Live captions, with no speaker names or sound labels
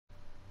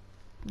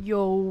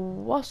Yo,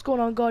 what's going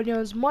on,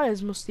 Guardians? My name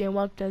is Musty and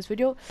welcome to this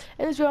video.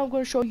 In this video I'm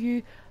going to show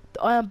you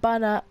the Iron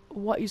Banner,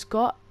 what he's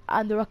got,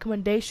 and the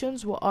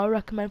recommendations, what I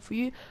recommend for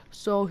you.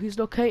 So he's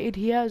located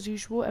here as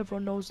usual,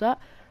 everyone knows that.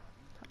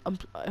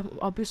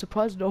 I'll be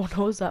surprised no one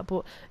knows that,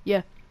 but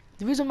yeah.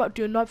 The reason I'm not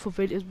doing Nightfall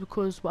vid is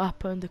because what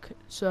happened, the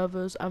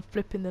servers, and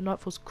flipping the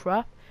Nightfall's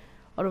crap.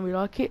 I don't really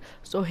like it.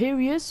 So here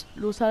he is,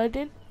 Lord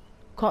Saladin.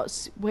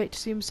 Can't wait to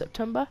see him in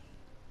September.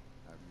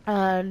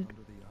 And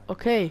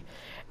okay,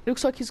 it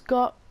looks like he's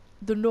got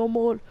the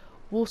normal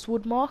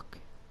Wolfswood mark,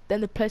 then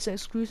the PlayStation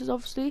exclusives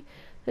obviously,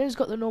 then he's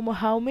got the normal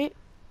helmet,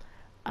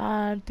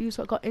 and these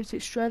have got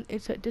intellect strength,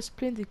 intellect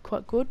discipline, they're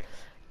quite good.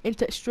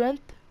 Intellect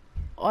strength,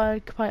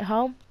 iron compliant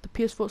helm, the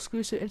PS4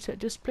 exclusive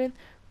intellect discipline,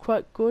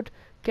 quite good.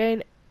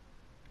 Gain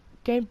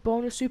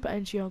bonus super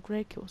energy on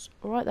grenade kills.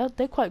 Alright,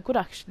 they're quite good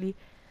actually.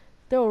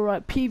 They're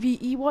alright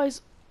PvE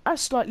wise and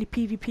slightly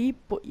PvP,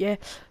 but yeah.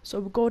 So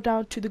we'll go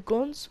down to the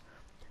guns.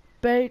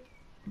 I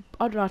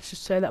don't know how to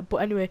say that, but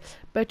anyway,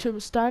 better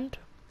stand.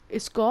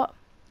 It's got,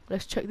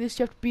 let's check this.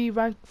 You have to be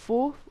rank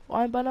 4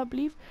 Iron Banner, I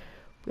believe.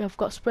 We have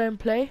got spray and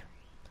play,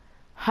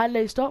 hand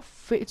laid stock,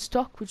 fitted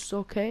stock, which is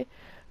okay.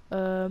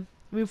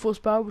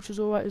 Reinforced barrel, which is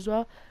alright as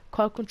well.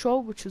 Crowd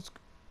control, which is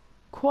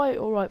quite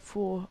alright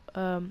for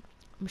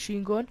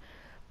machine gun,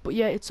 but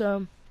yeah, it's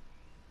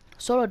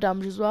solo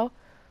damage as well.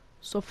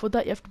 So for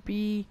that you have to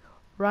be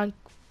rank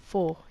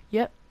 4.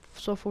 Yep.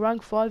 So for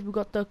rank 5 we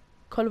got the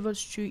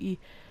Cullivan's Duty.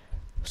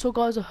 So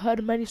guys, I've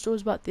heard many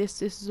stories about this.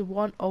 This is a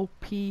 1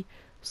 OP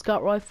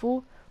scout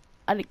rifle,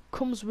 and it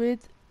comes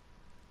with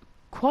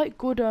quite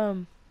good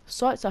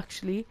sights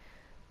actually.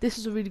 This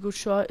is a really good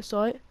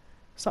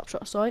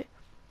snapshot sight.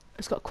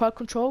 It's got crowd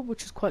control,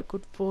 which is quite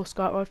good for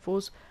scout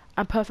rifles,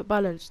 and perfect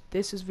balance.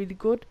 This is really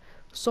good.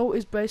 So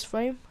is brace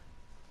frame.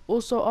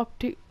 Also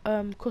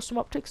custom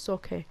optics,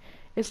 okay.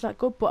 It's not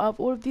good, but out of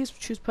all of these,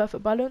 choose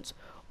perfect balance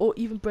or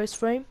even brace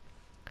frame.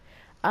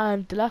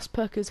 And the last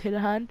perk is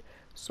hidden hand.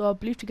 So I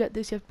believe to get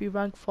this you have to be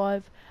rank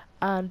 5,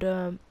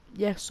 and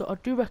yeah, so I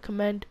do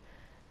recommend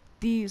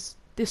this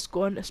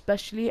gun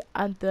especially,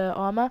 and the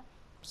armor.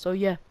 So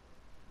yeah,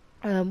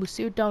 we'll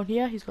see it down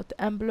here. He's got the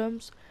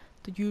emblems,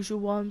 the usual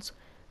ones,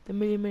 the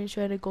million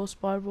shader, gold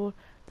spiral.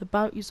 The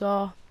bounties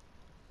are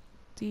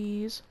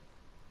these.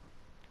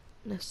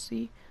 Let's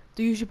see,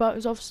 the usual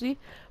bounties obviously.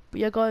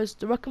 But yeah guys,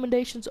 the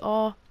recommendations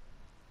are,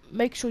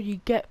 make sure you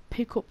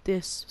pick up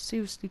this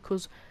seriously,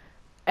 because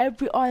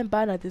every Iron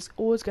Banner there's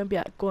always going to be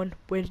that gun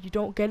where you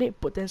don't get it,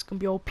 but then it's going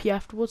to be OP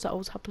afterwards. That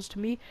always happens to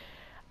me.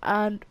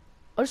 And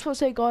I just want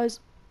to say guys,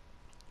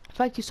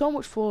 thank you so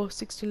much for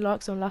 16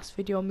 likes on last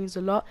video. It means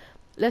a lot.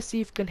 Let's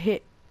see if we can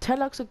hit 10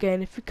 likes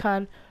again. If we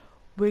can,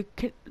 we're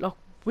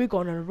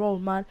going on a roll,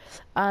 man.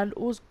 And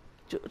also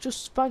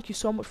just thank you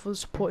so much for the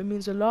support. It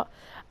means a lot.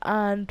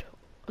 And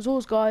as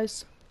always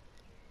guys,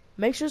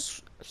 make sure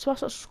to smash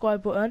that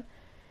subscribe button,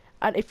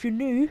 and if you're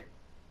new,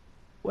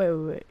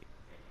 wait,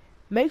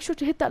 make sure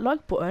to hit that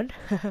like button.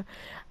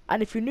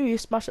 And if you're new,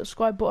 smash that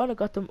subscribe button. I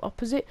got them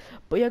opposite.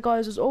 But yeah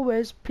guys, as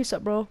always, peace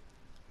out bro,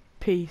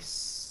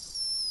 peace.